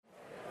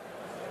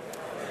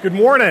Good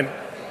morning.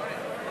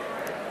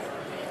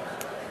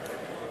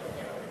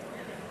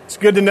 It's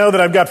good to know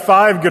that I've got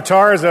 5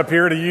 guitars up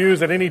here to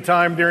use at any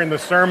time during the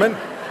sermon.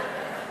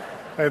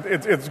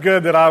 It's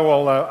good that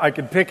I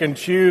can pick and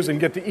choose and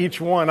get to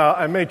each one.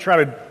 I may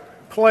try to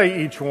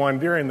play each one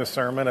during the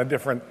sermon, a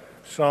different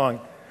song.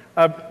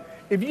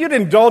 If you'd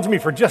indulge me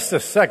for just a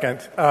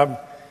second,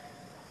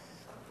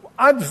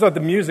 I just thought the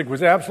music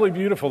was absolutely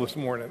beautiful this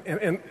morning,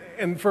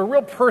 and for a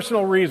real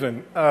personal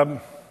reason.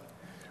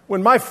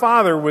 When my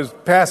father was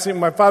passing,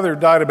 my father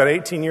died about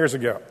 18 years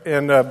ago,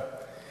 and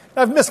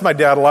I've missed my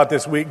dad a lot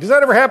this week. Does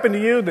that ever happen to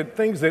you, that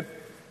things that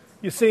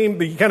you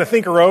kind of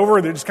think are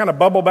over, they just kind of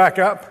bubble back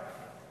up?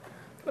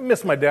 I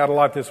missed my dad a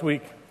lot this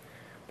week.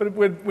 But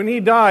when he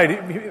died,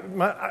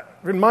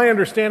 in my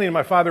understanding,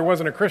 my father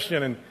wasn't a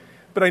Christian,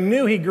 but I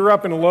knew he grew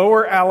up in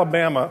Lower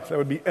Alabama, so that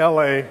would be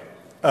L.A.,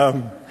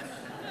 and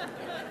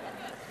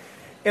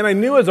I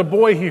knew as a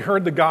boy he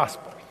heard the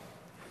gospel.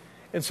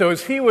 And so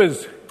as he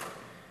was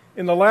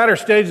in the latter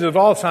stages of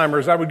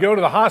Alzheimer's, I would go to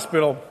the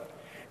hospital,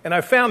 and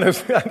I found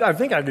this. I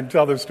think I can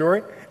tell this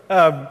story,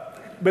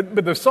 but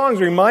the songs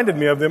reminded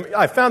me of them.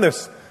 I found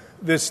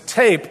this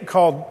tape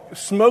called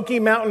Smoky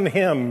Mountain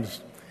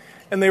Hymns,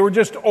 and they were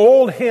just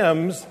old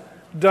hymns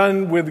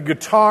done with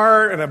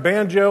guitar and a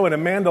banjo and a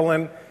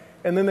mandolin,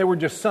 and then they were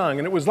just sung.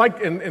 And it was like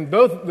in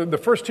both the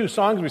first 2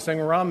 songs we sang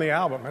were on the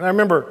album. And I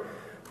remember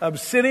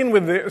sitting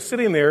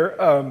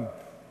there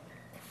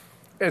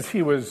as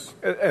he was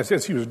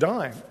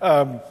dying.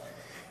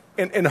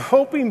 And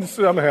hoping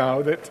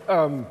somehow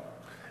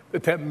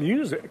that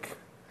music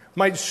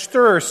might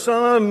stir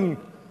something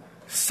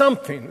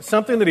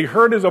that he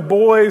heard as a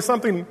boy,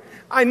 something.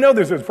 I know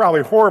this is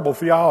probably horrible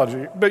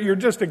theology, but you're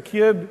just a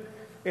kid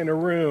in a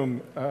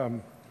room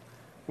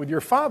with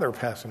your father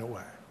passing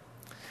away.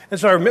 And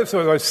so as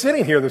I was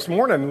sitting here this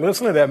morning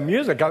listening to that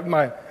music,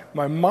 my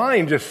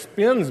mind just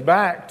spins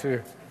back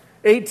to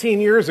 18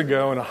 years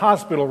ago in a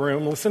hospital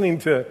room listening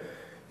to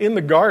In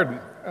the Garden.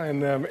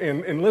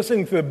 And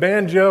listening to the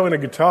banjo and a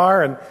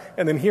guitar, and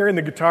then hearing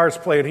the guitars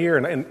played here,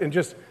 and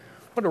just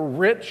what a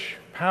rich,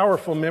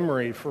 powerful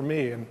memory for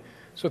me. And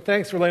so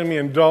thanks for letting me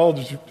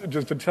indulge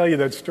just to tell you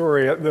that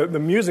story. The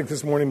music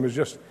this morning was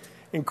just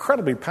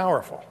incredibly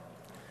powerful.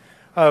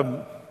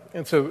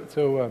 And so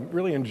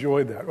really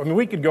enjoyed that. I mean,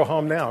 we could go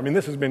home now. I mean,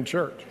 this has been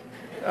church.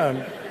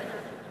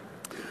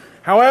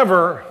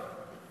 However,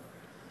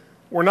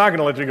 we're not going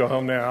to let you go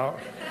home now.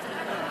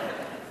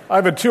 I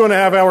have a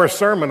 2.5-hour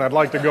sermon I'd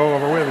like to go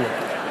over with you.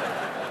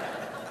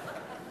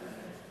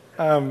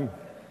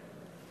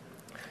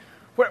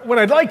 What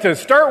I'd like to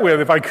start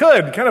with, if I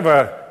could, kind of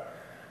a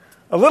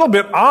little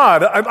bit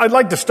odd, I'd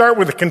like to start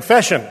with a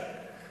confession.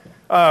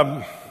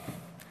 And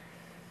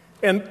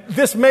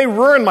this may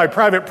ruin my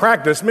private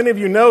practice. Many of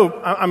you know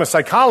I'm a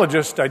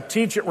psychologist. I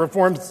teach at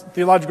Reformed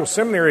Theological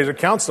Seminary as a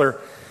counselor.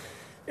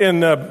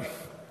 And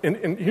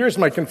here's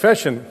my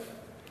confession.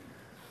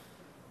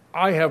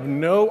 I have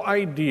no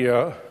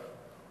idea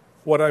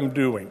what I'm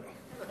doing.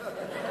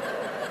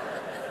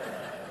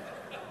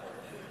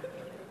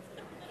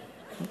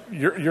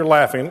 You're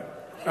laughing.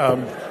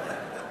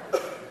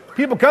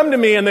 People come to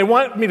me and they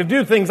want me to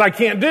do things I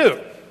can't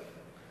do.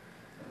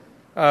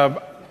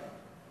 The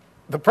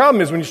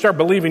problem is when you start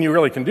believing you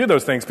really can do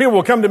those things. People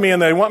will come to me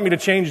and they want me to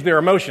change their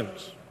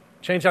emotions,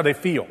 change how they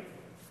feel.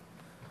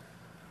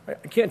 I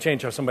can't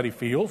change how somebody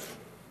feels.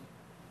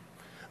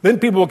 Then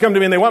people will come to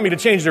me and they want me to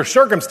change their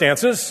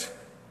circumstances.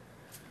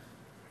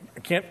 I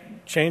can't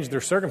change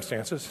their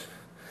circumstances.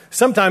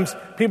 Sometimes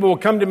people will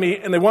come to me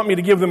and they want me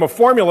to give them a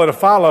formula to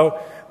follow,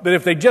 that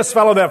if they just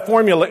follow that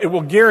formula, it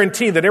will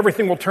guarantee that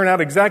everything will turn out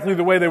exactly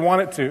the way they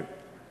want it to.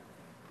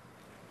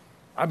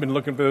 I've been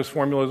looking for those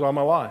formulas all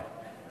my life.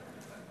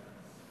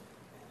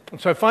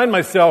 And so I find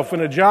myself in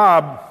a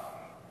job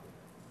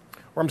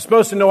where I'm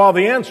supposed to know all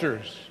the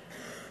answers.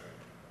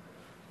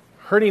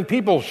 Hurting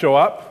people show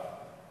up.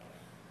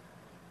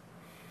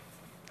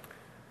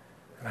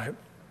 And I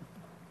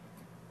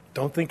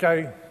don't think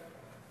I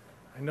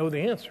know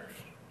the answers.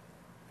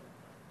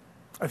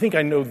 I think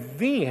I know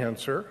the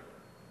answer.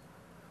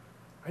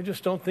 I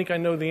just don't think I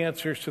know the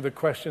answers to the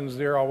questions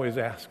they're always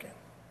asking.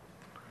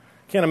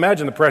 Can't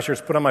imagine the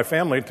pressures put on my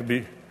family to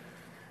be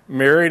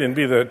married and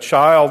be the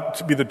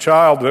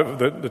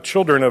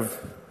children of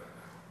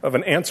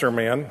an answer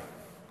man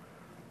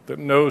that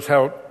knows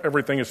how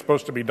everything is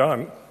supposed to be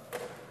done.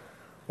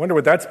 Wonder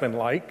what that's been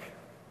like.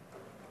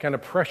 The kind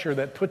of pressure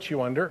that puts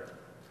you under.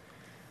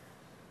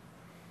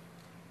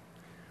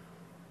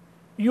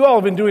 You all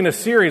have been doing a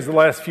series the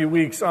last few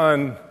weeks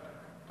on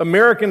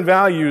American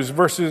values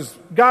versus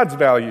God's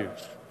values.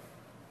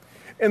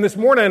 And this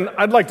morning,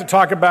 I'd like to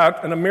talk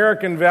about an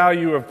American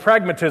value of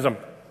pragmatism.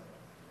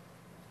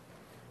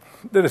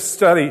 Did a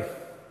study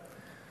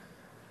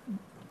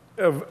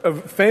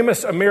of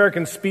famous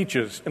American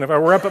speeches. And if I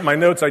were up at my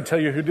notes, I'd tell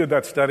you who did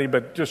that study,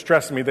 but just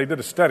trust me, they did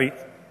a study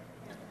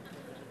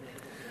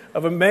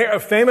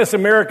of famous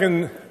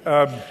American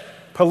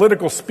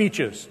political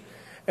speeches.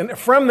 And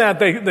from that,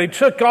 they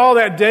took all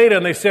that data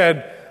and they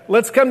said,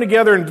 let's come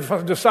together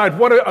and decide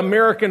what are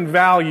American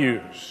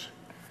values.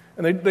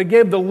 And they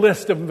gave the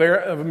list of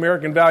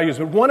American values,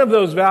 but one of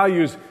those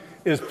values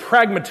is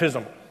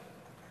pragmatism.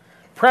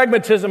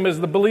 Pragmatism is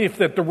the belief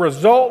that the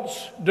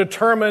results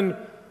determine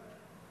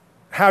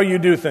how you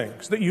do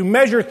things, that you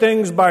measure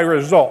things by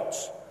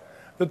results,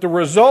 that the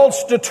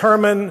results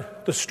determine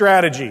the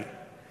strategy.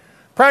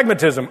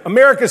 Pragmatism,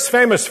 America's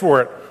famous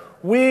for it.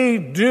 We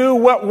do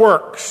what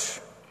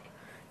works.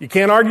 You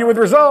can't argue with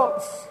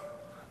results.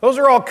 Those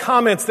are all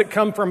comments that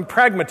come from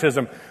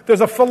pragmatism.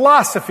 There's a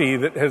philosophy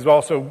that has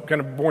also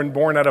kind of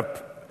born out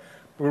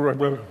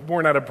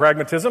of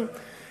pragmatism.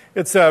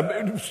 It's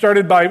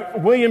started by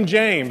William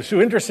James,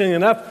 who, interestingly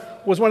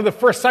enough, was one of the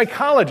first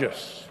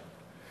psychologists.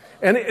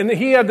 And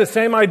he had the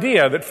same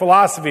idea that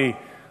philosophy,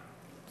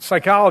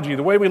 psychology,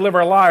 the way we live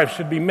our lives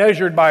should be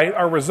measured by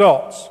our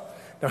results.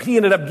 Now, he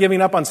ended up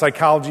giving up on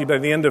psychology by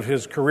the end of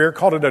his career,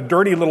 called it a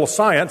dirty little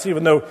science,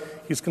 even though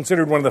he's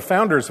considered one of the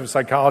founders of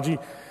psychology.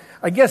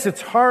 I guess it's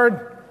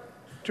hard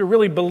to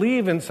really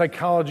believe in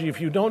psychology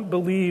if you don't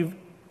believe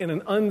in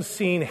an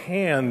unseen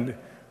hand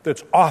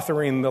that's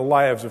authoring the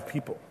lives of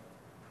people.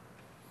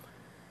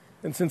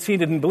 And since he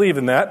didn't believe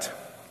in that,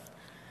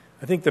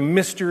 I think the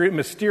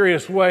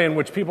mysterious way in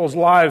which people's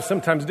lives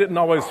sometimes didn't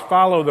always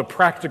follow the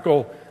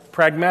practical,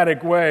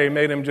 pragmatic way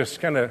made him just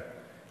kind of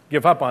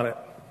give up on it.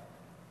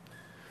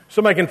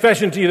 So my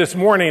confession to you this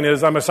morning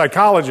is I'm a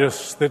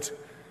psychologist that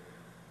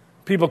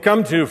people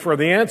come to for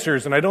the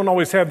answers, and I don't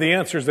always have the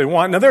answers they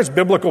want. Now, there's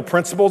biblical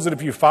principles that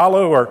if you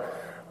follow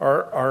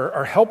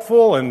are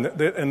helpful,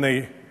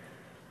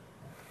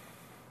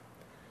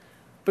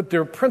 but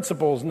they're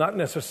principles, not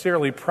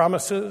necessarily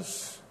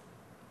promises.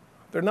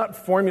 They're not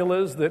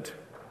formulas that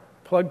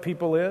plug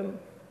people in.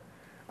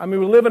 I mean,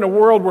 we live in a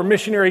world where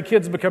missionary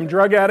kids become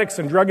drug addicts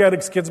and drug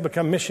addicts' kids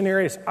become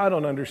missionaries. I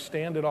don't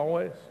understand it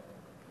always.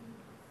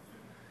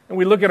 And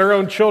we look at our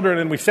own children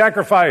and we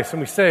sacrifice and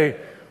we say,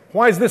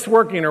 why is this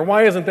working or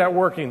why isn't that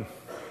working?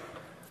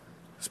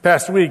 This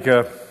past week,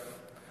 a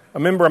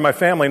member of my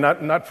family,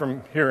 not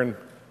from here in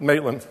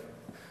Maitland,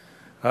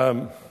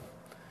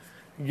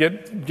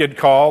 get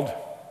called.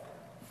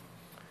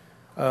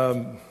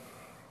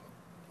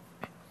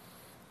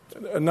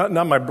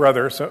 Not my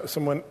brother,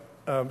 someone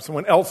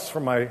else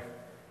from my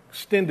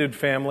extended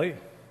family.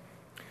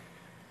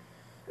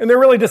 And they're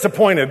really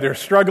disappointed. They're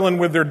struggling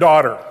with their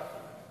daughter.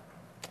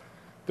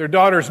 Their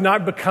daughter's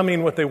not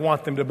becoming what they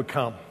want them to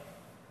become.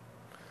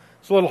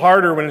 It's a little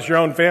harder when it's your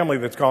own family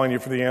that's calling you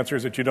for the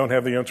answers that you don't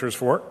have the answers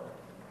for.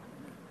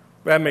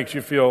 That makes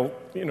you feel,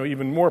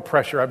 even more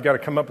pressure. I've got to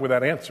come up with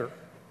that answer.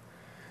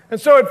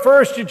 And so at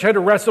first you try to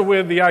wrestle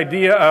with the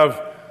idea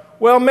of,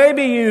 well,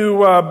 maybe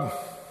you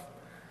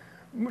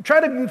try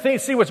to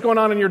see what's going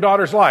on in your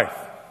daughter's life.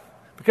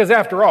 Because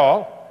after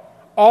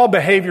all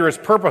behavior is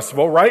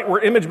purposeful, right?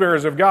 We're image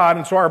bearers of God,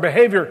 and so our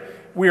behavior,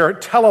 we are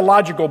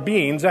teleological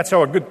beings. That's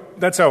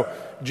how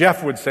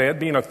Jeff would say it,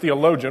 being a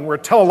theologian. We're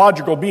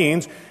teleological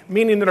beings,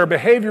 meaning that our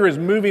behavior is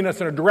moving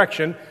us in a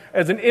direction.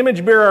 As an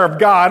image bearer of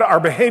God, our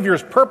behavior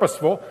is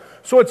purposeful.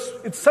 So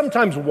it's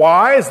sometimes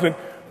wise that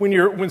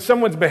when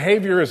someone's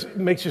behavior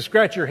makes you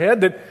scratch your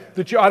head,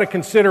 that you ought to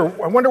consider,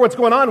 I wonder what's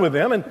going on with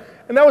them. And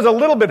that was a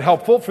little bit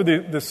helpful for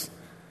this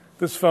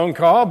phone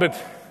call, but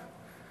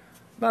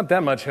not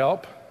that much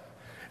help.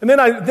 And then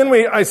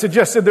I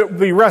suggested that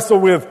we wrestle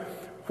with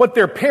what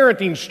their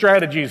parenting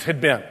strategies had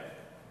been.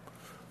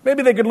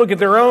 Maybe they could look at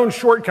their own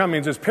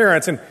shortcomings as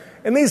parents. And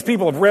these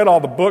people have read all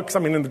the books. I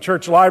mean, in the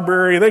church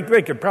library,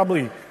 they could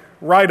probably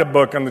write a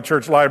book on the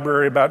church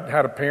library about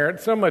how to parent.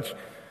 So much,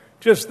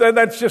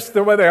 that's just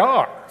the way they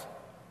are.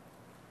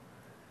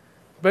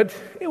 But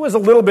it was a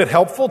little bit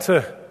helpful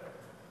for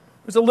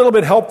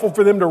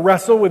them to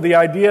wrestle with the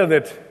idea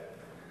that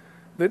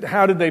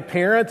how did they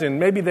parent, and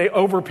maybe they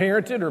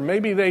overparented, or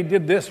maybe they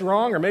did this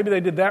wrong, or maybe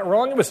they did that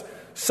wrong. It was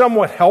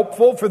somewhat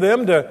helpful for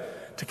them to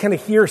kind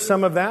of hear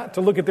some of that,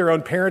 to look at their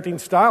own parenting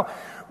style.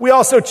 We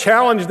also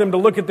challenged them to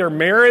look at their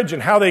marriage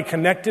and how they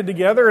connected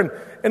together.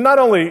 And not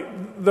only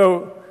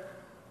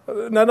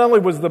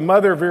was the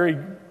mother very,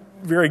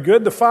 very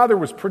good, the father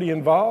was pretty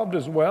involved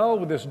as well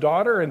with his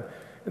daughter.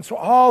 And so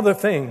all the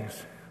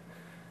things,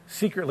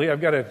 secretly, I've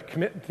got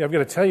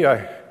to tell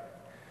you,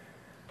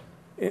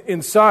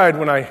 inside,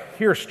 when I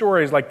hear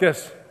stories like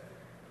this,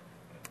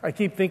 I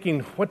keep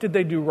thinking, what did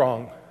they do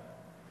wrong?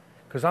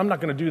 Because I'm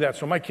not going to do that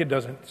so my kid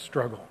doesn't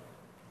struggle.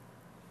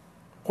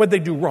 What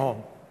did they do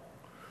wrong?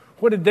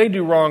 What did they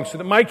do wrong so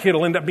that my kid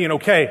will end up being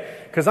okay?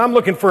 Because I'm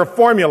looking for a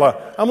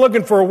formula. I'm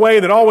looking for a way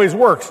that always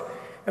works.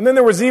 And then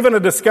there was even a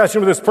discussion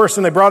with this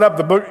person. They brought up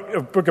the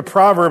book of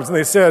Proverbs, and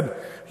they said,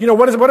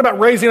 what about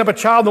raising up a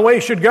child the way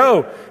he should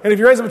go? And if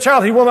you raise up a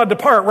child, he will not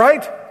depart,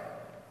 right?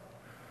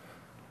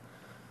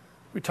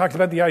 We talked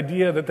about the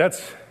idea that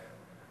that's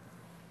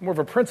more of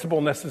a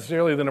principle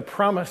necessarily than a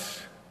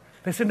promise.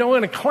 They said, no, we're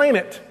going to claim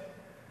it.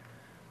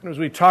 And as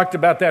we talked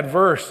about that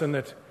verse and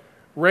that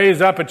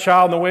raise up a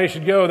child in the way he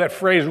should go, that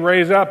phrase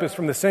raise up is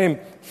from the same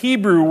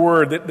Hebrew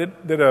word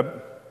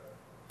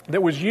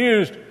that was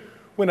used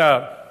when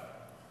a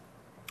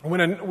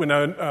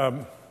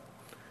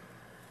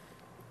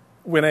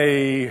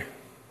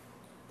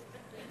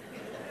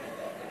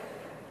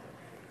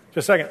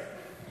Just a second.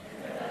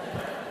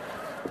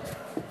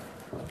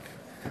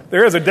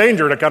 There is a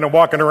danger to kind of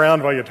walking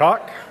around while you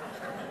talk.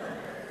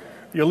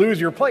 You lose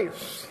your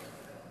place.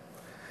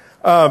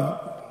 Did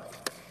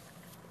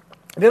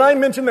I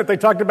mention that they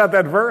talked about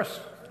that verse?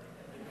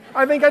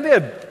 I think I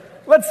did.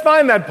 Let's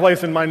find that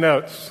place in my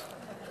notes.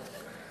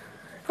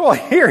 Well,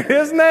 here it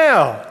is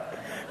now.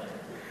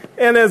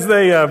 And as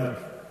they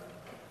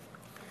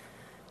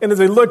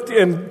looked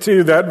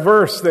into that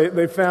verse,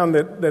 they found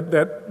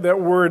that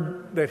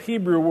word, that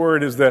Hebrew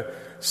word, is the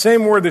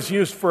same word that's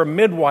used for a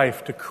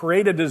midwife to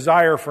create a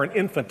desire for an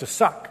infant to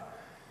suck.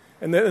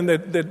 And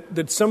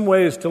that some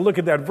ways to look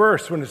at that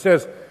verse when it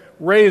says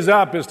raise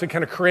up is to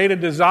kind of create a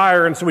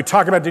desire. And so we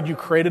talk about, did you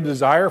create a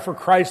desire for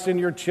Christ in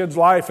your kid's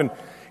life? And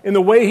in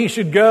the way he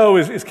should go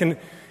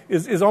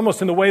is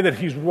almost in the way that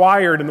he's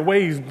wired and the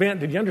way he's bent.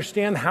 Did you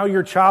understand how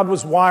your child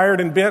was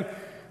wired and bent?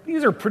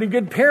 These are pretty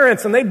good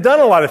parents, and they've done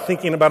a lot of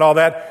thinking about all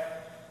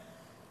that.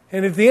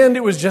 And at the end,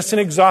 it was just an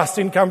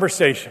exhausting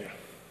conversation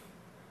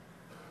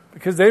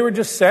because they were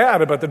just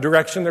sad about the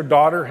direction their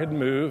daughter had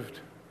moved,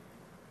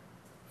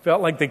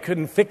 felt like they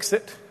couldn't fix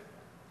it,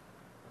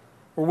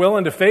 were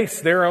willing to face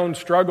their own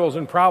struggles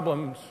and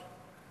problems,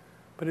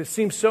 but it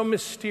seemed so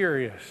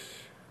mysterious.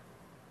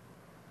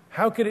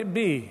 How could it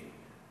be?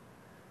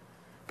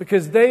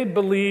 Because they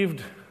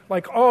believed,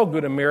 like all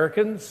good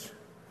Americans,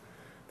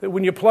 that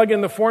when you plug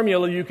in the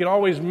formula, you can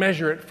always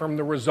measure it from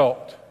the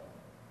result.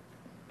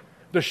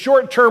 The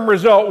short-term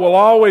result will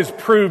always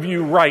prove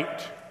you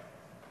right.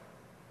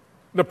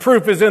 The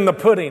proof is in the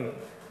pudding.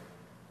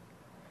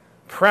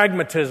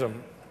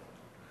 Pragmatism.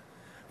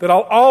 That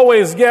I'll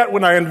always get,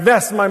 when I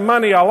invest my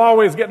money, I'll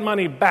always get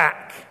money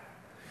back.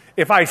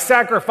 If I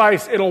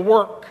sacrifice, it'll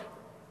work.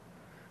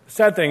 The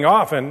sad thing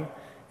often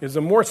is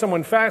the more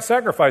someone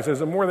sacrifices,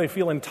 the more they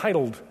feel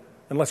entitled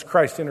unless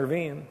Christ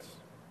intervenes.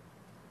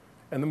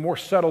 And the more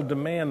subtle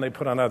demand they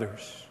put on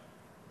others.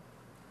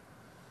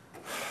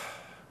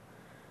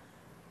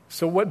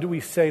 So what do we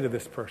say to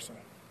this person?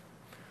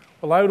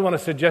 Well, I would want to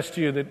suggest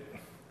to you that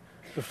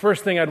the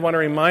first thing I'd want to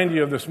remind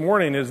you of this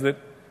morning is that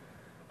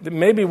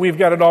maybe we've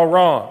got it all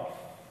wrong.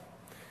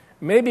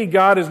 Maybe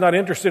God is not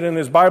interested in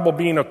His Bible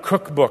being a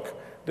cookbook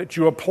that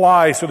you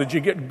apply so that you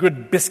get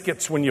good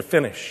biscuits when you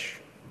finish.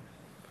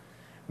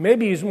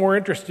 Maybe He's more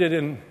interested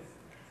in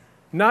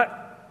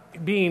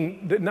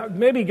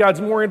maybe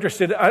God's more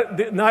interested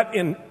not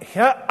in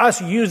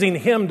us using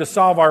Him to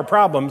solve our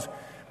problems.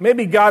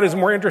 Maybe God is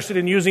more interested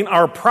in using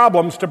our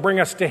problems to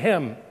bring us to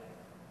Him.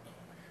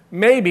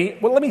 Let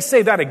me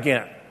say that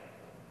again.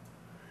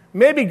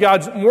 Maybe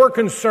God's more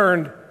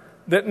concerned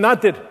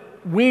not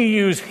that we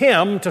use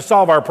Him to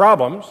solve our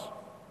problems,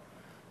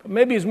 but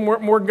maybe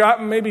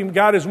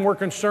God is more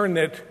concerned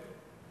that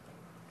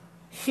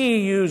He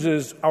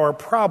uses our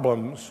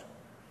problems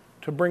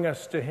to bring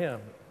us to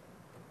Him.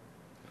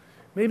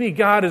 Maybe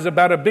God is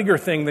about a bigger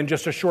thing than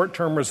just a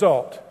short-term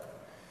result.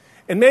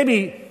 And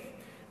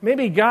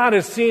maybe God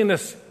is seeing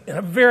this in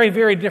a very,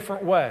 very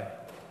different way.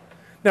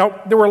 Now,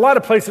 there were a lot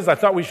of places I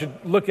thought we should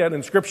look at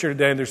in Scripture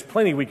today, and there's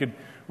plenty we could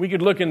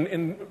look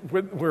in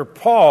where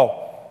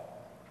Paul,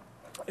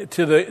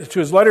 to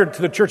his letter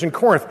to the church in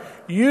Corinth,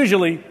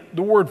 usually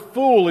the word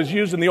fool is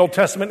used in the Old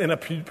Testament in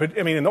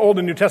the Old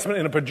and New Testament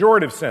in a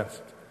pejorative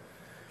sense.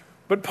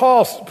 But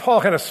Paul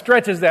kind of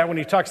stretches that when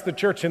he talks to the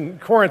church in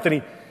Corinth,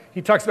 and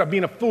he talks about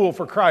being a fool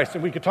for Christ,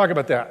 and we could talk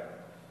about that.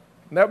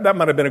 That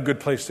might have been a good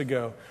place to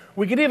go.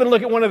 We could even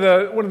look at one of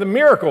the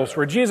miracles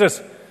where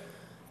Jesus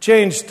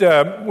changed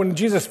when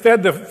Jesus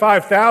fed the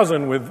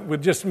 5,000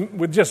 with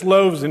just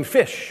loaves and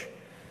fish,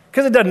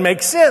 because it doesn't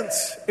make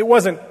sense. It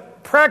wasn't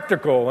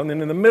practical, and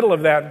then in the middle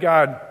of that,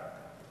 God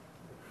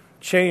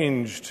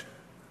changed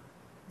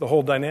the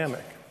whole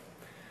dynamic.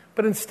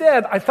 But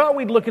instead, I thought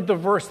we'd look at the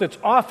verse that's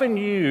often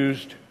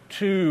used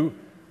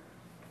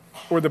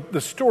or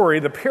the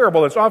story, the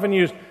parable that's often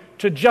used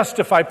to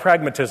justify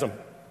pragmatism.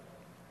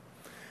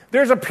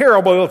 There's a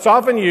parable that's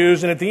often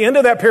used, and at the end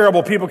of that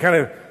parable, people kind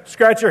of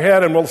scratch their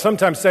head and will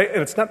sometimes say,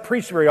 and it's not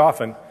preached very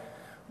often,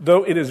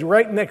 though it is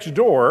right next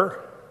door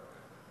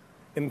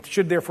and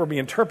should therefore be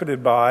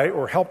interpreted by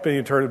or help be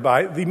interpreted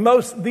by the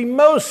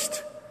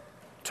most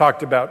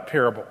talked about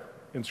parable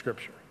in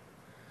Scripture.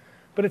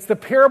 But it's the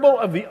parable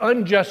of the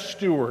unjust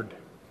steward.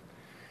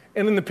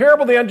 And in the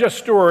parable of the unjust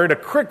steward, a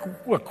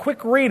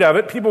quick read of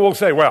it, people will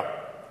say, well,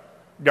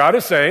 God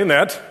is saying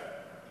that,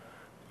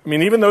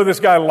 even though this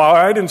guy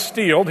lied and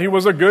stealed, he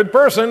was a good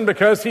person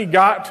because he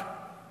got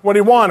what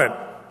he wanted.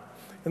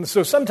 And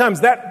so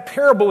sometimes that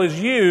parable is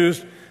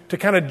used to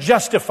kind of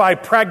justify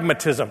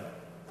pragmatism.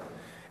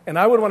 And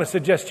I would want to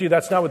suggest to you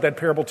that's not what that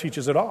parable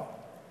teaches at all.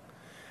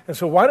 And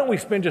so why don't we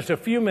spend just a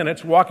few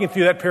minutes walking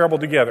through that parable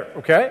together,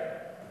 okay?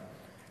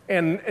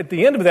 And at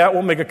the end of that,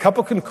 we'll make a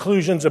couple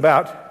conclusions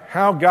about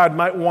how God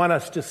might want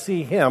us to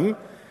see Him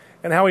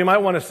and how He might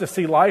want us to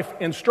see life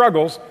and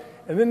struggles.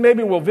 And then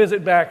maybe we'll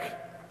visit back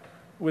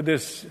with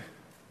this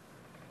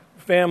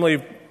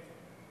family,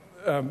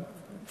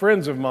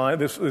 friends of mine,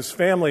 this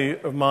family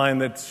of mine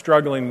that's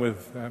struggling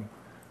with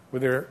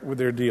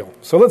their deal.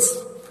 So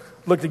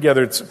look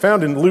together. It's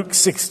found in Luke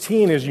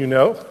 16, as you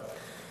know.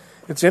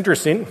 It's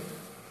interesting.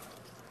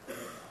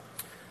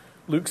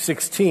 Luke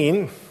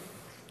 16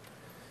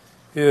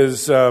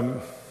 is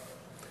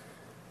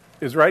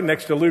right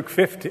next to Luke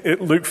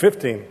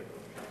 15.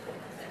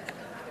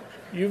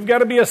 You've got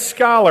to be a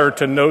scholar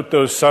to note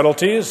those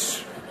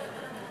subtleties.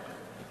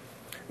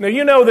 Now,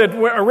 you know that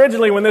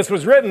originally when this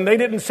was written, they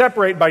didn't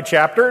separate by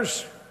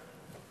chapters.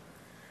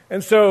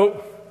 And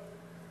so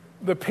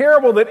the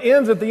parable that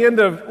ends at the end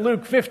of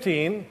Luke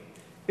 15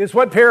 is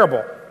what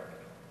parable?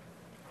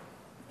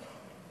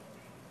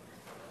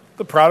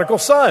 The prodigal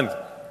son.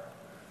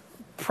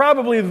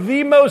 Probably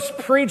the most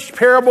preached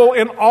parable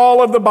in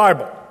all of the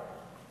Bible.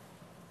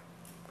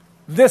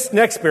 This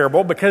next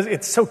parable, because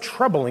it's so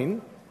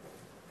troubling,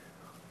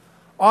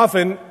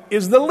 often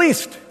is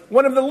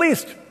one of the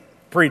least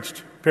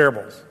preached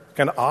parables.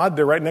 Kind of odd,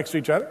 they're right next to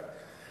each other.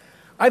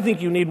 I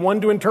think you need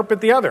one to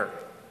interpret the other.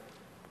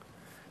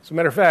 As a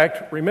matter of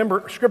fact,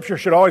 remember, Scripture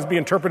should always be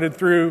interpreted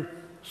through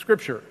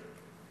Scripture.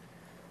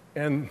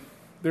 And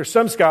there's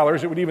some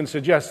scholars that would even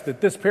suggest that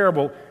this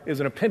parable is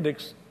an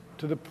appendix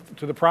to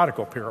the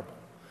prodigal parable.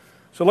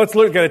 So let's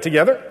look at it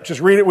together.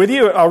 Just read it with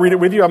you. I'll read it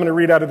with you. I'm going to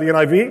read out of the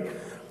NIV.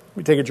 Let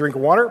me take a drink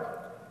of water.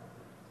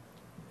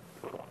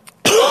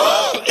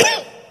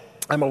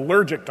 I'm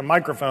allergic to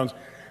microphones.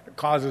 It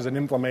causes an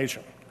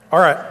inflammation. All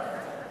right.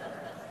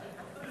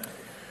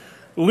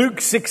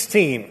 Luke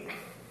 16.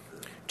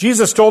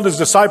 Jesus told his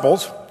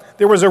disciples,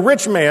 there was a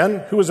rich man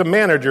who was a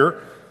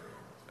manager,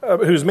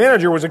 whose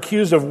manager was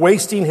accused of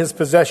wasting his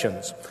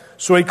possessions.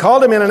 So he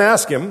called him in and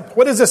asked him,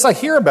 what is this I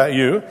hear about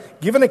you?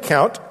 Give an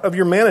account of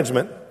your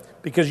management,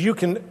 because you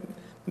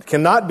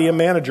cannot be a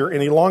manager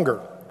any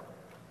longer.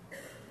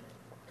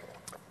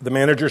 The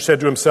manager said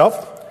to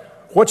himself,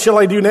 what shall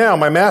I do now?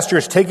 My master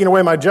is taking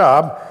away my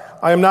job.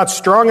 I am not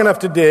strong enough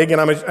to dig, and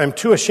I'm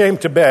too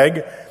ashamed to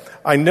beg.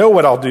 I know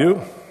what I'll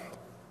do.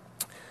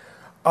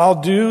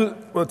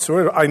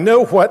 I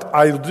know what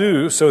I'll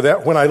do so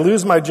that when I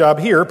lose my job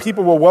here,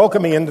 people will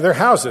welcome me into their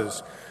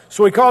houses.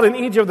 So he called in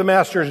each of the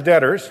master's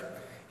debtors.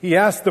 He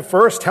asked the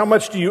first, how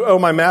much do you owe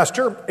my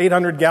master?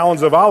 800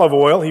 gallons of olive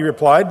oil, he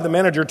replied. The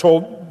manager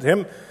told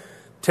him,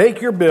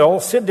 take your bill,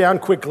 sit down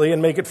quickly,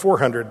 and make it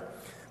 400.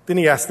 Then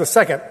he asked the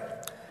second,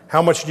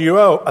 how much do you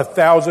owe?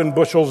 1,000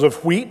 bushels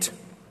of wheat,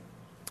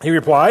 he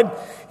replied.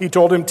 He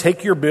told him,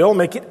 take your bill,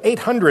 make it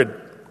 800.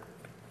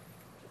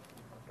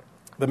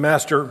 The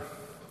master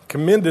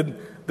commended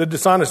the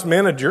dishonest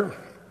manager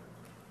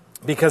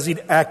because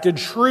he'd acted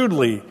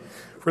shrewdly.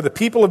 For the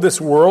people of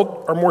this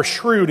world are more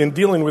shrewd in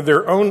dealing with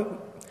their own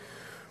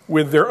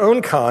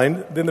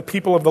kind than the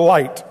people of the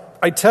light.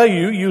 I tell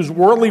you, use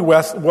worldly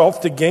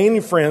wealth to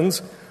gain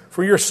friends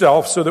for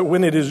yourself, so that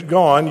when it is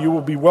gone, you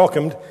will be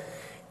welcomed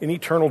in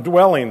eternal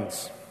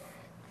dwellings.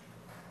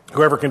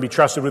 Whoever can be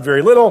trusted with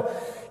very little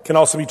can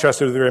also be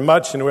trusted with very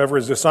much, and whoever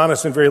is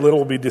dishonest in very little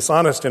will be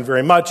dishonest in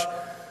very much.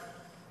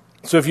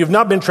 So if you've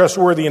not been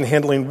trustworthy in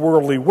handling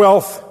worldly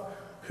wealth,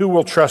 who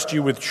will trust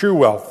you with true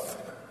wealth,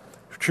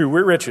 true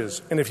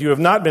riches? And if you have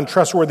not been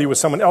trustworthy with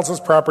someone else's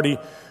property,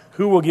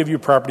 who will give you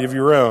property of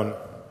your own?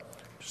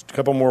 Just a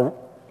couple more.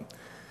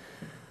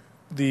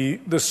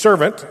 The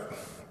servant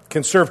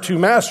can serve two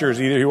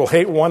masters. Either he will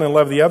hate one and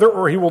love the other,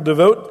 or he will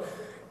devote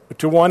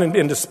to one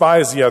and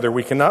despise the other.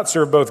 We cannot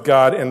serve both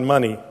God and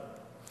money.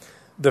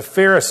 The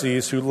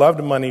Pharisees who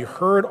loved money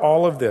heard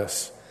all of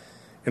this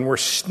and were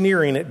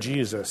sneering at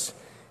Jesus.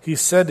 He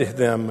said to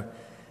them,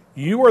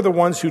 you are the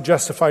ones who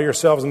justify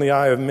yourselves in the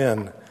eye of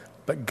men,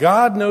 but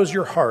God knows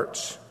your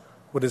hearts.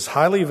 What is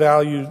highly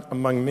valued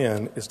among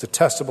men is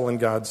detestable in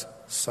God's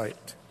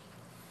sight.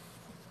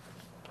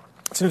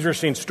 It's an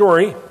interesting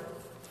story.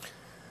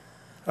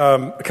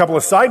 A couple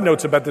of side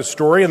notes about this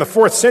story. In the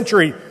 4th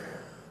century,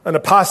 an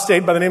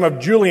apostate by the name of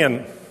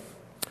Julian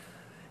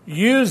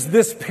used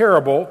this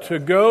parable to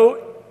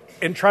go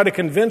and try to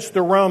convince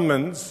the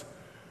Romans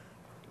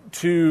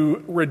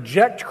to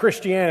reject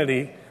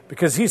Christianity,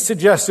 because he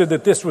suggested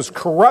that this was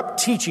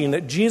corrupt teaching,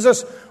 that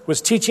Jesus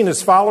was teaching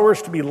his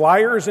followers to be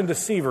liars and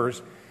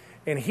deceivers,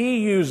 and he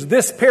used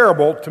this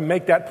parable to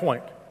make that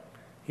point.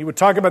 He would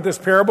talk about this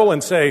parable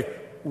and say,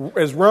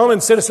 as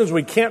Roman citizens,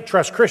 we can't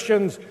trust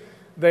Christians.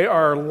 They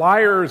are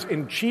liars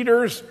and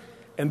cheaters,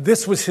 and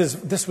this was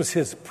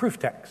his proof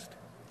text.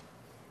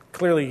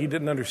 Clearly, he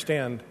didn't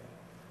understand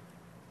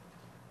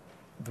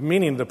the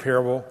meaning of the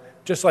parable,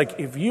 just like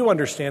if you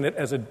understand it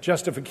as a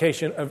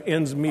justification of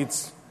ends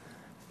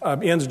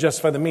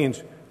justify the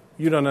means,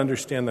 you don't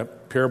understand the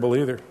parable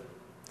either.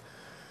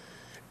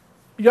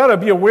 You ought to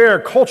be aware,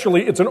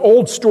 culturally, it's an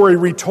old story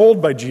retold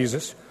by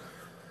Jesus.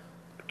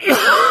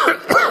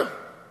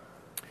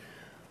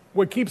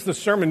 What keeps the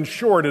sermon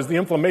short is the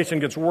inflammation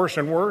gets worse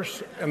and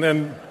worse, and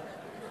then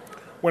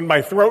when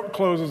my throat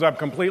closes up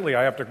completely,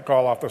 I have to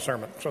call off the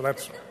sermon. So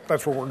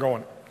that's where we're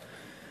going.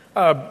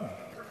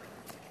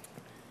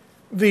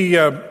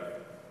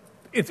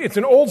 It's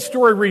an old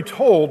story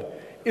retold.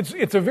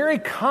 It's a very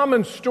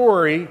common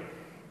story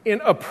in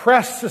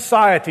oppressed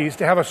societies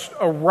to have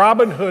a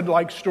Robin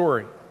Hood-like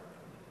story.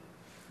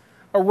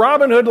 A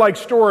Robin Hood-like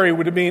story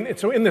would have been,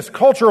 so in this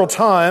cultural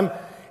time,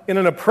 in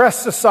an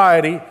oppressed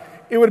society,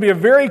 it would be a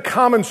very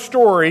common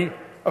story,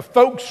 a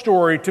folk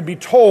story, to be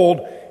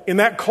told in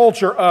that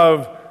culture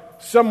of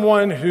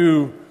someone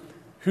who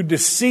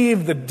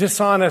deceived the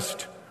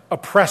dishonest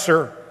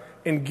oppressor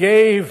and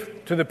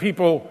gave to the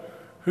people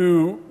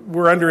who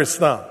were under his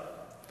thumb.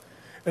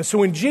 And so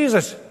when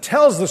Jesus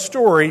tells the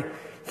story,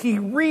 he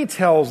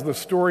retells the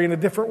story in a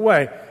different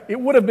way. It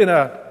would have been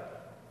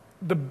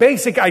the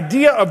basic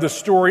idea of the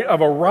story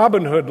of a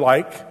Robin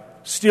Hood-like,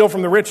 steal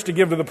from the rich to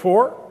give to the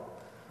poor.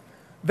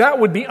 That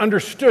would be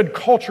understood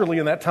culturally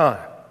in that time,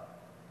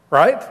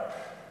 right?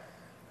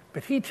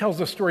 But he tells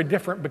the story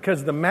different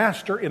because the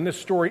master in this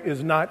story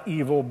is not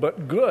evil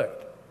but good.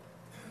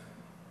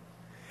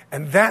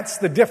 And that's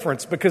the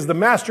difference, because the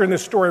master in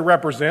this story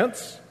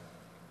represents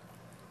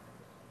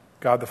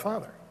God the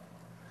Father.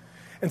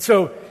 And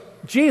so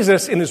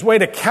Jesus, in his way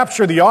to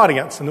capture the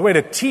audience and the way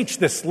to teach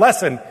this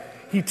lesson,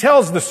 he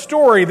tells the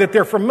story that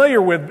they're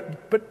familiar with,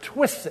 but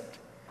twists it.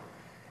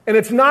 And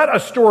it's not a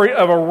story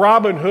of a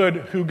Robin Hood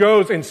who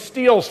goes and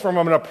steals from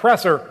an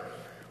oppressor,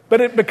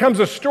 but it becomes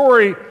a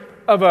story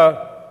of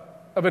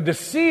a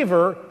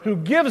deceiver who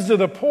gives to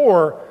the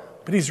poor,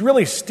 but he's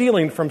really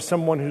stealing from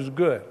someone who's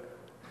good.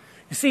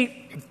 You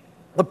see,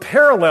 the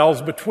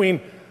parallels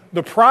between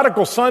the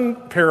prodigal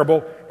son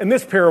parable and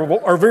this parable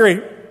are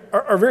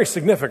very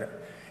significant.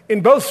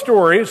 In both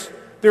stories,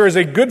 there is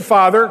a good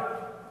father,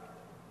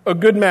 a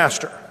good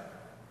master,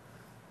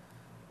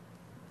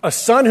 a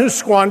son who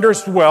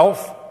squanders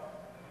wealth,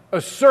 a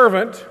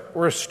servant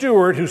or a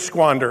steward who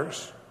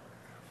squanders.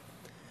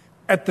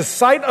 At the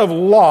sight of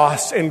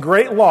loss and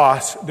great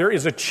loss, there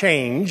is a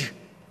change.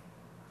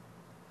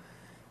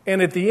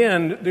 And at the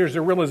end, there's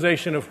a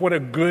realization of what a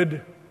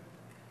good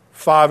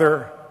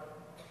father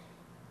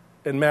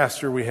and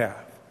master we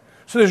have.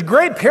 So there's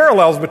great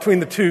parallels between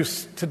the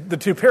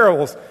two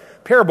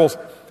parables,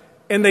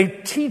 and they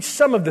teach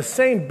some of the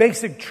same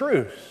basic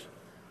truths.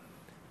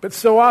 But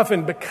so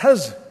often,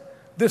 because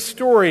this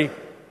story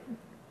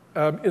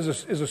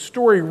is a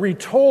story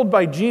retold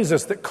by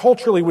Jesus that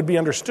culturally would be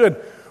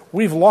understood,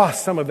 we've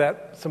lost some of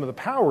the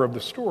power of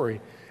the story,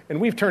 and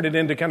we've turned it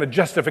into kind of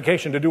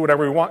justification to do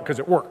whatever we want because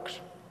it works.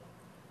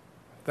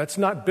 That's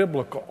not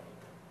biblical.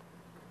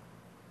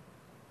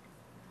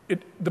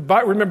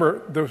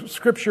 Remember, the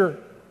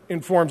Scripture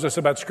informs us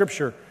about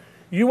Scripture.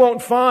 You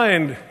won't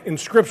find in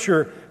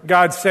Scripture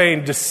God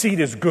saying deceit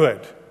is good.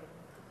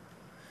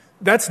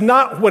 That's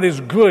not what is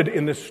good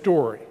in this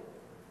story.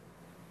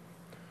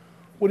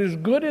 What is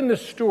good in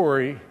this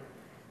story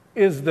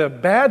is the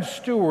bad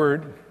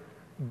steward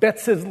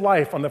bets his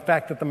life on the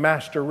fact that the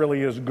master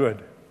really is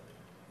good.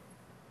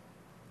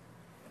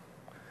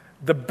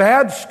 The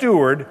bad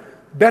steward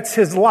bets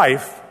his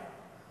life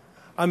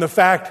on the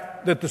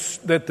fact that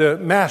the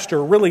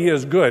master really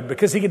is good,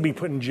 because he could be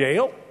put in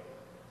jail.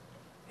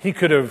 He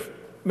could have,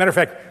 matter of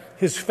fact,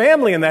 his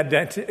family in that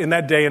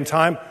day and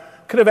time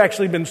could have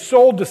actually been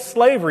sold to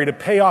slavery to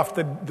pay off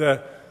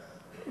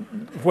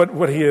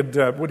what he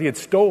had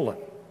stolen.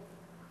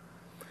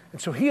 And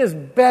so he is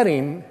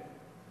betting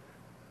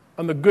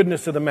on the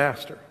goodness of the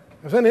master.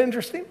 Isn't that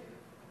interesting?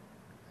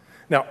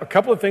 Now, a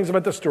couple of things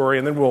about the story,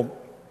 and then we'll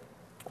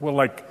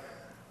like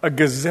a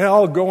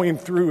gazelle going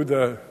through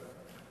the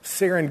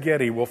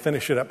Serengeti, we'll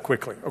finish it up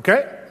quickly,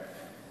 okay?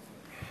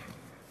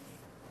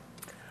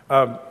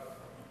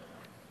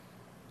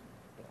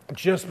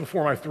 Just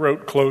before my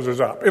throat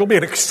closes up. It'll be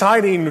an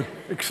exciting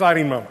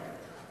moment.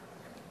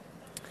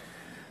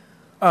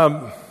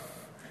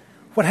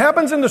 What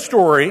happens in the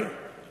story,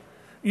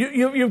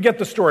 you get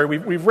the story.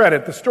 We've read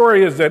it. The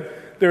story is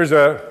that there's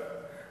a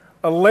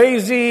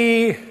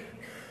lazy,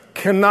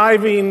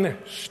 conniving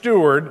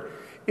steward.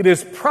 It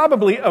is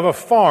probably of a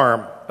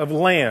farm, of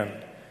land,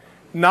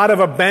 not of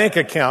a bank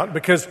account,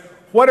 because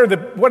what are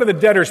the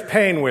debtors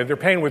paying with? They're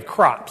paying with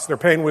crops. They're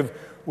paying with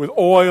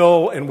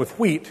oil and with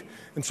wheat.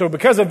 And so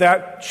because of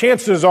that,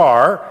 chances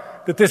are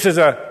that this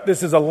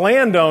is a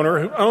landowner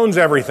who owns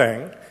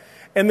everything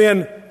and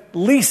then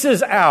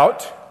leases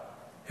out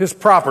his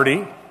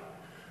property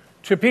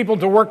to people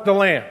to work the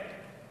land.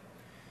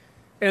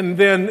 And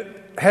then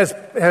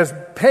has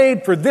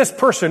paid for this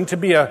person to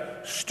be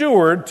a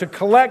steward to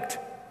collect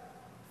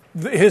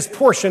his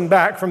portion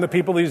back from the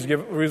people he's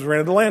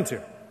rented the land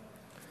to.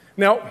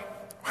 Now,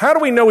 how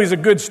do we know he's a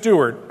good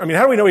steward? I mean,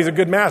 how do we know he's a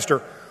good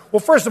master? Well,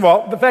 first of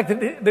all, the fact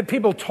that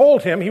people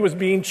told him he was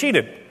being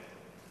cheated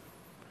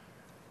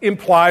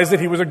implies that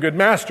he was a good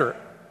master.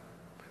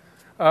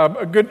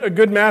 A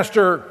good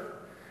master,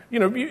 you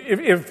know,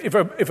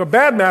 if a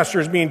bad master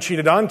is being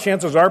cheated on,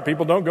 chances are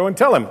people don't go and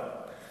tell him.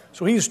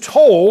 So he's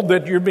told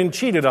that you're being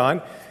cheated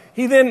on.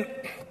 He then,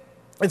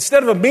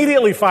 instead of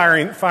immediately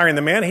firing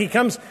the man, he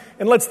comes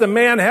and lets the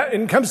man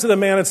and comes to the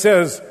man and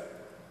says,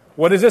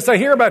 "What is this I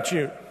hear about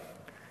you?"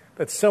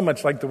 That's so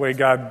much like the way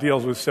God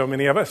deals with so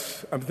many of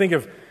us. I'm thinking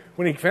of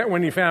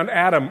when he found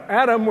Adam.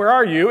 Adam, where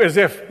are you? As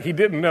if he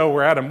didn't know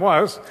where Adam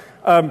was.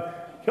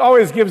 He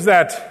always gives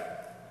that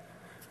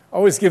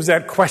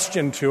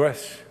question to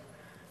us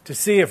to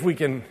see if we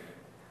can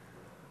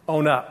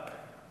own up.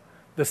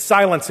 The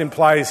silence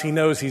implies he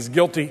knows he's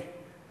guilty.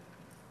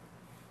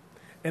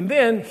 And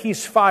then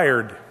he's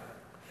fired.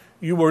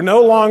 You were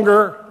no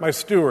longer my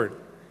steward.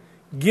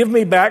 Give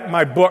me back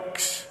my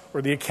books,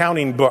 or the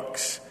accounting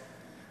books.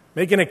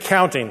 Make an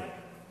accounting.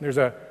 There's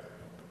an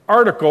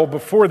article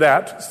before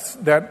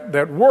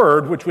that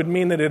word, which would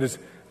mean that it is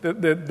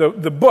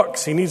the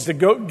books. He needs to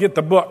go get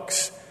the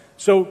books.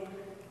 So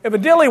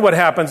evidently what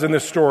happens in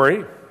this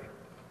story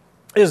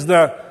is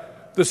the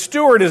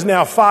steward is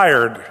now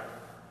fired.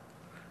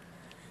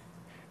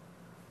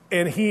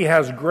 And he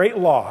has great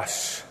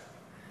loss.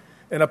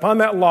 And upon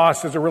that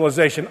loss is a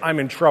realization, I'm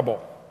in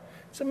trouble.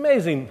 It's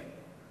amazing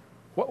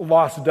what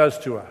loss does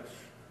to us.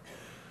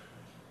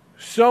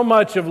 So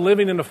much of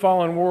living in a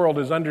fallen world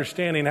is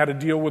understanding how to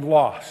deal with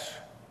loss.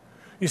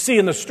 You see,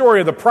 in the story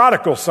of the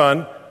prodigal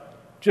son,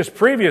 just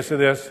previous to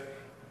this,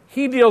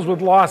 he deals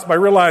with loss by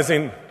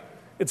realizing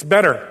it's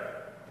better.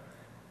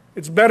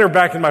 It's better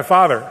back in my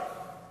father.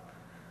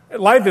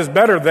 Life is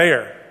better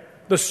there.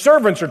 The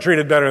servants are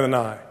treated better than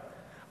I.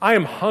 I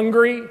am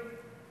hungry.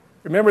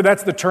 Remember,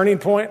 that's the turning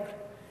point.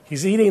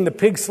 He's eating the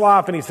pig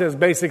slop, and he says,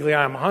 basically,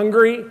 I'm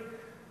hungry.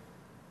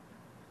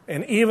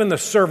 And even the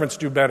servants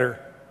do better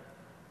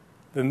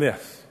than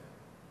this.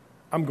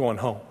 I'm going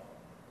home.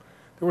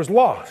 There was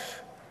loss.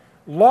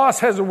 Loss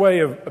has a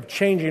way of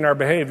changing our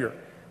behavior.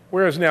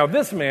 Whereas now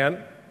this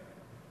man,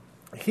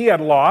 he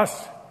had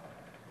loss,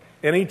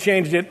 and he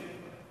changed it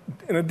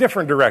in a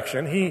different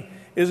direction. He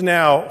is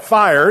now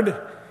fired.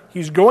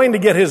 He's going to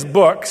get his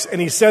books,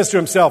 and he says to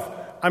himself,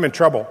 I'm in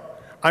trouble.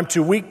 I'm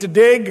too weak to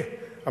dig.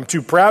 I'm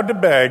too proud to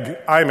beg.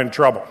 I'm in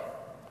trouble.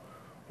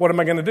 What am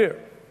I going to do?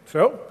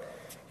 So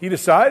he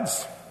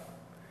decides,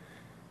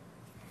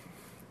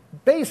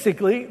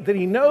 basically, that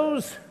he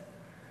knows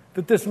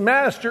that this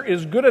master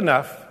is good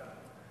enough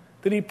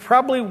that he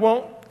probably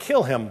won't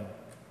kill him.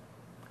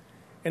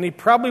 And he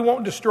probably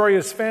won't destroy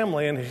his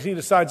family. And he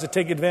decides to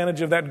take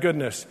advantage of that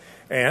goodness.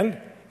 And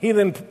he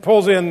then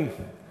pulls in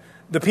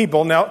the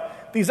people. Now,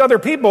 these other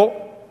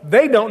people,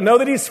 they don't know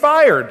that he's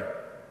fired.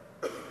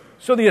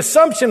 So the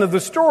assumption of the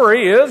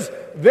story is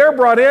they're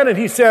brought in and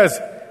he says,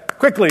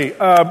 quickly,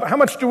 how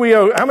much do we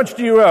owe? How much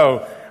do you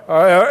owe?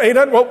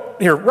 800? Well,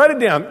 here, write it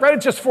down. Write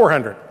it just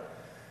 400.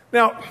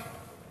 Now,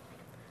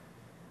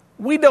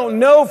 we don't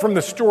know from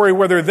the story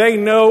whether they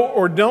know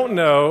or don't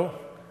know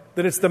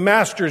that it's the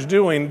master's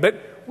doing,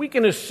 but we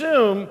can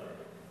assume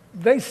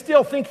they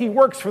still think he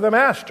works for the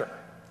master.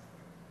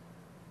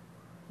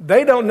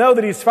 They don't know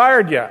that he's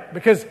fired yet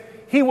because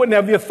he wouldn't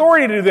have the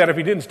authority to do that if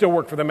he didn't still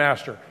work for the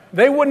master.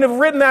 They wouldn't have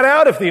written that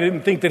out if they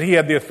didn't think that he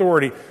had the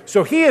authority.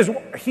 So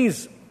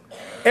he's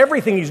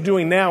everything he's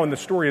doing now in the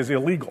story is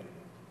illegal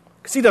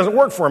because he doesn't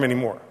work for him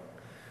anymore.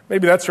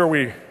 Maybe it's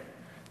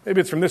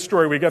from this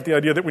story we got the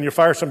idea that when you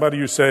fire somebody,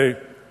 you say,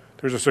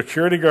 there's a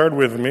security guard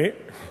with me.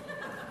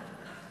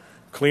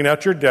 Clean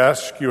out your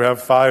desk. You have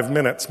 5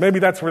 minutes. Maybe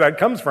that's where that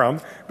comes from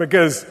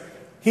because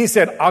he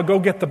said, I'll go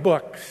get the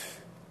books.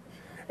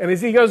 And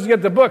as he goes to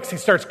get the books, he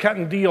starts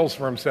cutting deals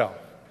for himself,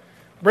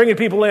 bringing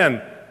people in.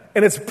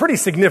 And it's pretty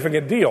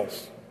significant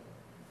deals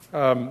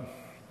in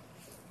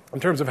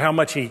terms of how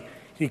much he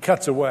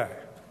cuts away.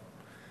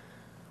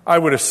 I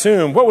would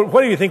assume,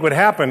 what do you think would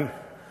happen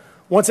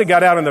once it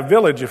got out in the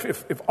village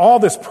if all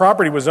this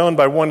property was owned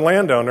by one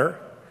landowner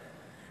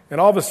and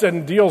all of a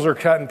sudden deals are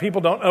cut and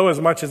people don't owe as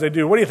much as they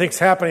do? What do you think's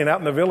happening out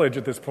in the village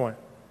at this point?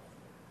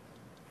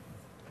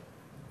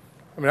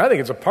 I mean, I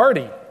think it's a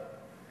party.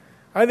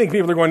 I think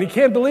people are going, you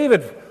can't believe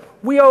it.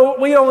 We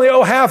only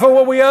owe half of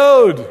what we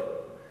owed.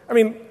 I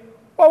mean,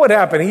 what would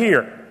happen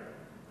here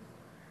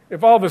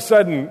if all of a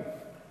sudden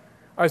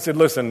I said,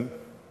 listen,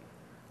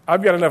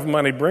 I've got enough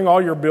money, bring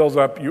all your bills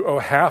up, you owe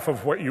half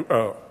of what you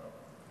owe,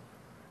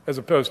 as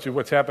opposed to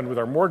what's happened with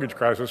our mortgage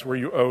crisis where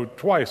you owe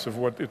twice of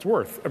what it's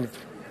worth. I mean,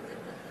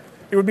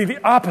 it would be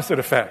the opposite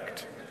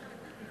effect.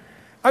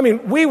 I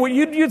mean,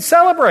 you'd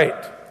celebrate.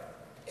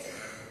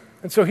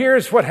 And so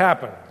here's what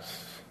happens.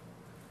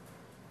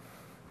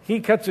 He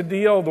cuts a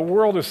deal, the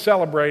world is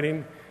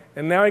celebrating,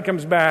 and now he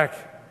comes back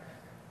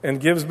and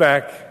gives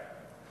the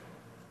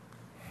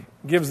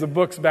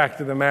books back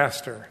to the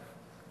master.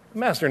 The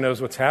master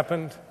knows what's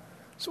happened.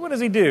 So what does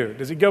he do?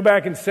 Does he go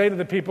back and say to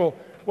the people,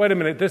 wait a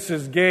minute, this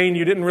is gain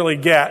you didn't really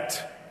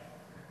get.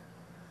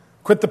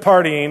 Quit the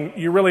partying,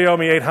 you really owe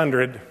me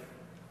 800.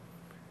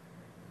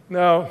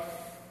 No,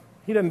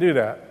 he doesn't do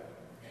that.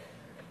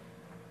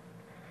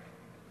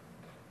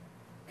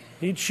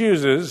 He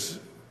chooses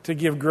to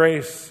give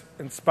grace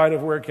in spite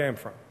of where it came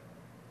from.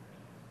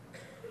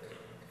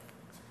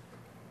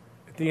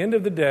 At the end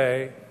of the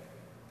day,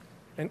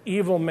 an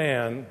evil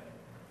man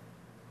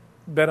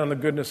bet on the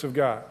goodness of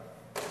God.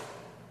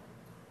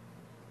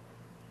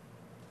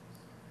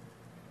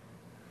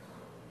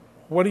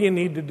 What do you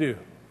need to do?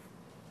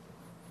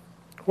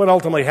 What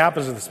ultimately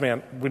happens to this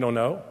man? We don't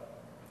know.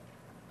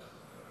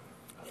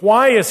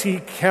 Why is he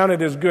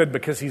counted as good?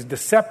 Because he's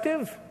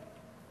deceptive?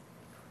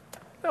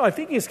 No, I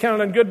think he's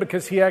counted on good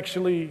because he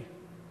actually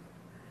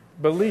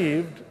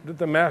believed that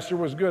the master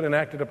was good and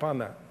acted upon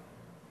that.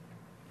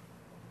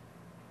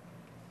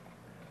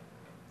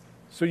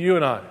 So you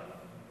and I,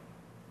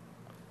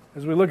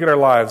 as we look at our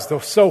lives, though,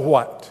 so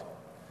what?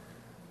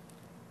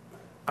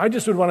 I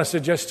just would want to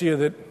suggest to you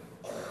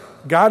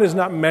that God is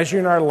not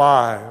measuring our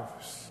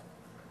lives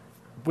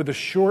with a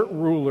short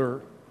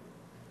ruler,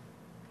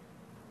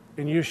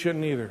 and you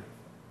shouldn't either.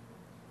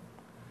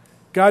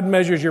 God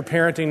measures your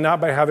parenting not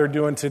by how they're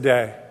doing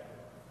today,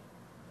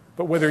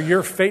 but whether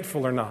you're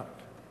faithful or not.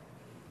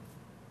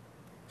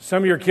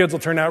 Some of your kids will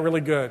turn out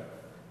really good.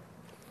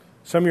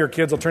 Some of your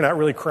kids will turn out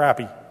really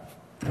crappy.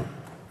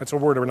 That's a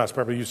word we're not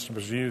supposed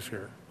to use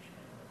here.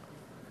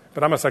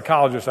 But I'm a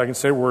psychologist. I can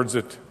say words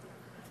that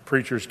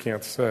preachers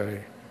can't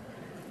say.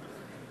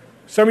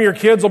 Some of your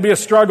kids will be a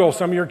struggle.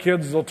 Some of your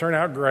kids will turn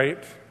out great.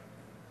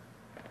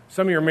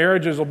 Some of your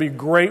marriages will be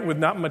great with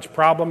not much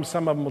problem.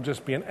 Some of them will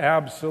just be an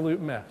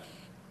absolute mess.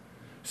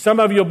 Some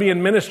of you will be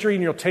in ministry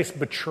and you'll taste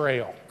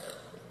betrayal.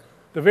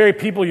 The very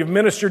people you've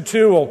ministered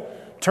to will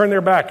turn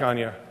their back on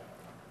you.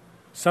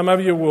 Some of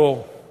you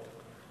will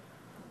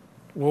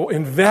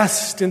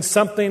invest in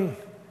something,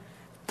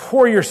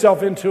 pour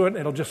yourself into it, and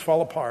it'll just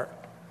fall apart.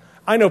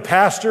 I know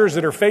pastors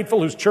that are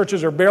faithful whose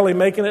churches are barely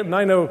making it, and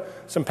I know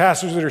some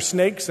pastors that are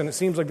snakes, and it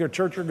seems like their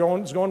church is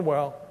going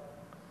well.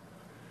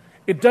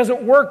 It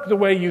doesn't work the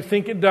way you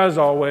think it does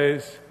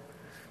always,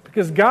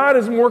 because God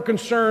is more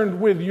concerned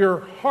with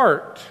your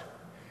heart,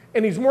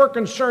 and He's more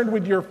concerned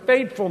with your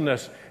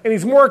faithfulness, and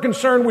He's more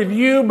concerned with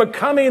you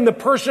becoming the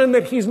person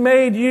that He's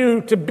made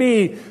you to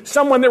be,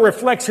 someone that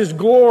reflects His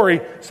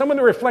glory, someone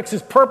that reflects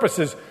His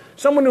purposes,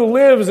 someone who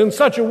lives in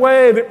such a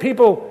way that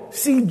people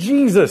see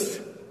Jesus.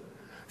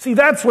 See,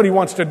 that's what He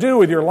wants to do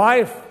with your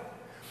life.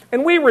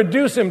 And we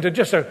reduce Him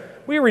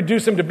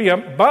to be a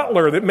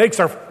butler that makes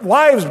our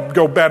lives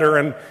go better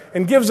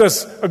and gives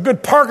us a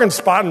good parking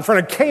spot in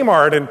front of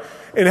Kmart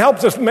and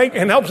helps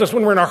us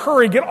when we're in a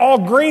hurry get all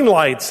green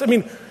lights. I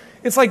mean,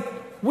 it's like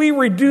we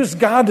reduce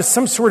God to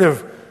some sort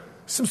of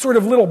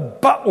little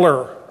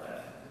butler.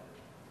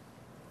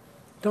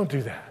 Don't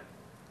do that.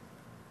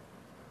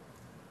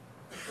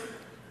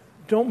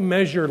 Don't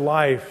measure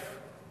life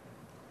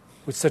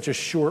with such a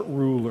short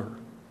ruler.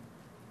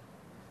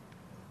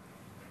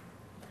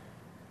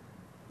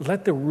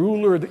 Let the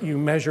ruler that you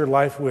measure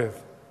life with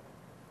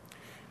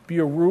be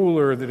a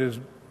ruler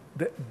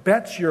that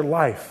bets your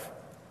life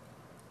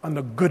on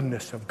the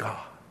goodness of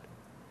God.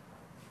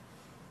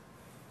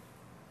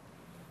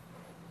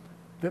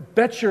 That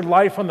bets your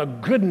life on the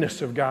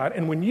goodness of God.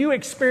 And when you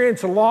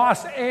experience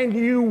loss, and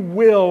you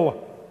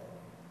will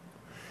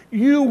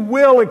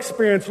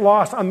experience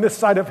loss on this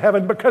side of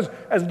heaven, because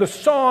as the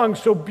song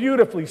so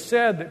beautifully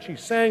said that she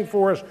sang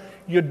for us,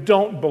 you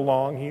don't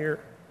belong here.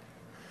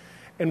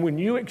 And when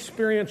you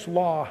experience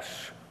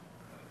loss,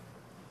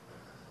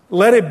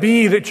 let it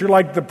be that you're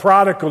like the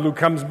prodigal who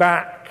comes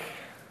back,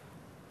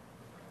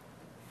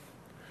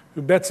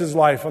 who bets his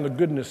life on the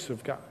goodness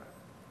of God,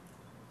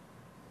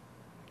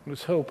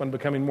 whose hope on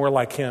becoming more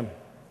like Him.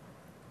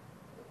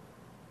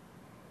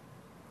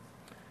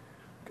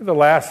 Look at the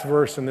last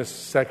verse in this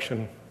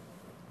section.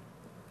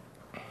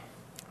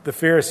 The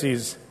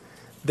Pharisees,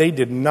 they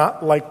did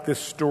not like this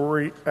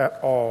story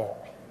at all.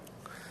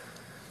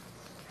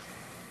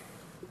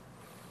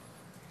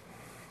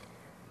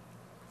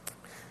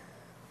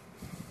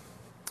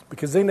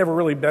 Because they never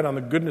really bet on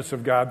the goodness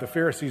of God. The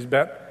Pharisees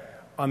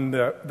bet on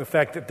the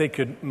fact that they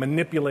could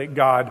manipulate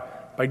God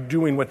by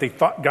doing what they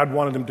thought God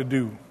wanted them to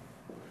do.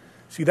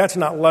 See, that's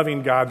not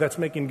loving God. That's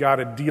making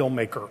God a deal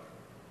maker.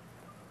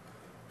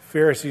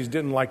 Pharisees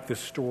didn't like this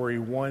story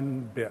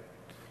one bit.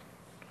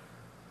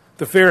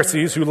 The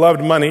Pharisees, who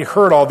loved money,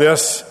 heard all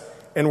this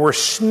and were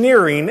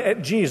sneering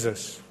at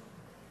Jesus.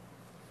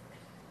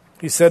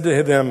 He said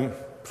to them,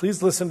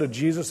 please listen to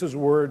Jesus'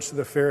 words to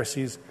the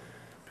Pharisees,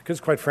 because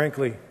quite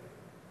frankly,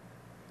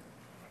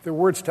 they're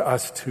words to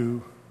us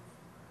too.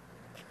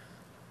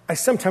 I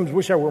sometimes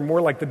wish I were more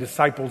like the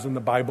disciples in the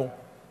Bible.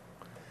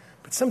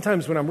 But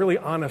sometimes when I'm really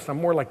honest, I'm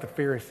more like the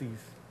Pharisees.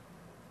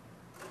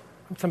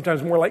 I'm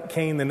sometimes more like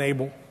Cain than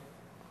Abel.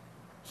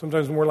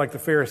 Sometimes more like the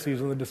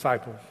Pharisees and the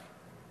disciples.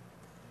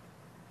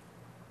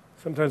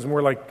 Sometimes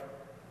more like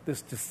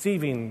this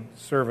deceiving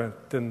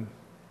servant than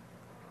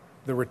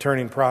the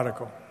returning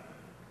prodigal.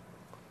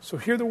 So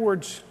hear the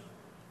words.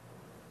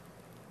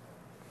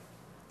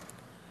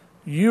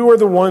 You are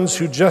the ones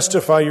who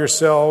justify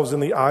yourselves in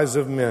the eyes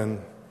of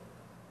men,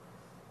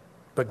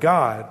 but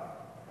God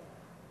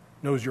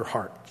knows your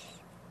hearts.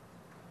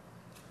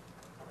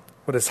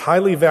 What is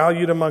highly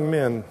valued among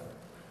men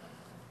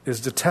is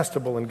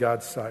detestable in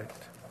God's sight.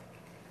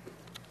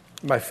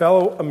 My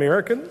fellow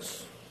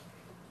Americans,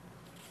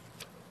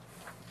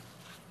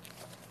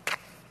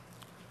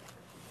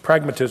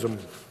 pragmatism,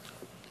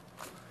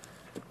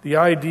 the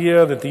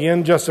idea that the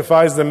end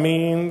justifies the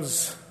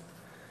means,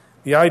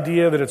 the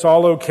idea that it's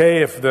all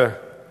okay if the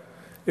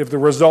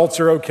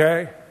results are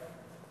okay,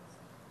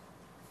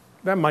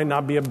 that might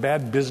not be a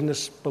bad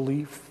business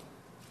belief.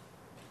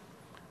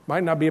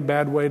 Might not be a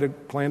bad way to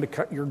plan to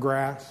cut your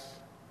grass.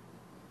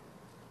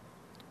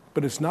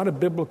 But it's not a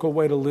biblical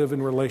way to live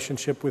in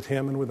relationship with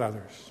Him and with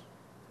others.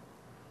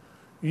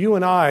 You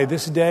and I,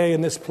 this day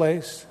in this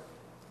place,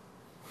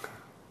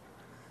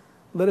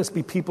 Let us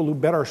be people who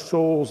bet our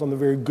souls on the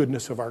very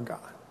goodness of our God.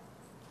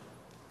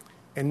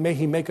 And may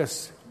he make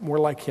us more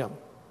like him.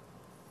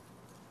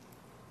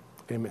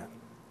 Amen.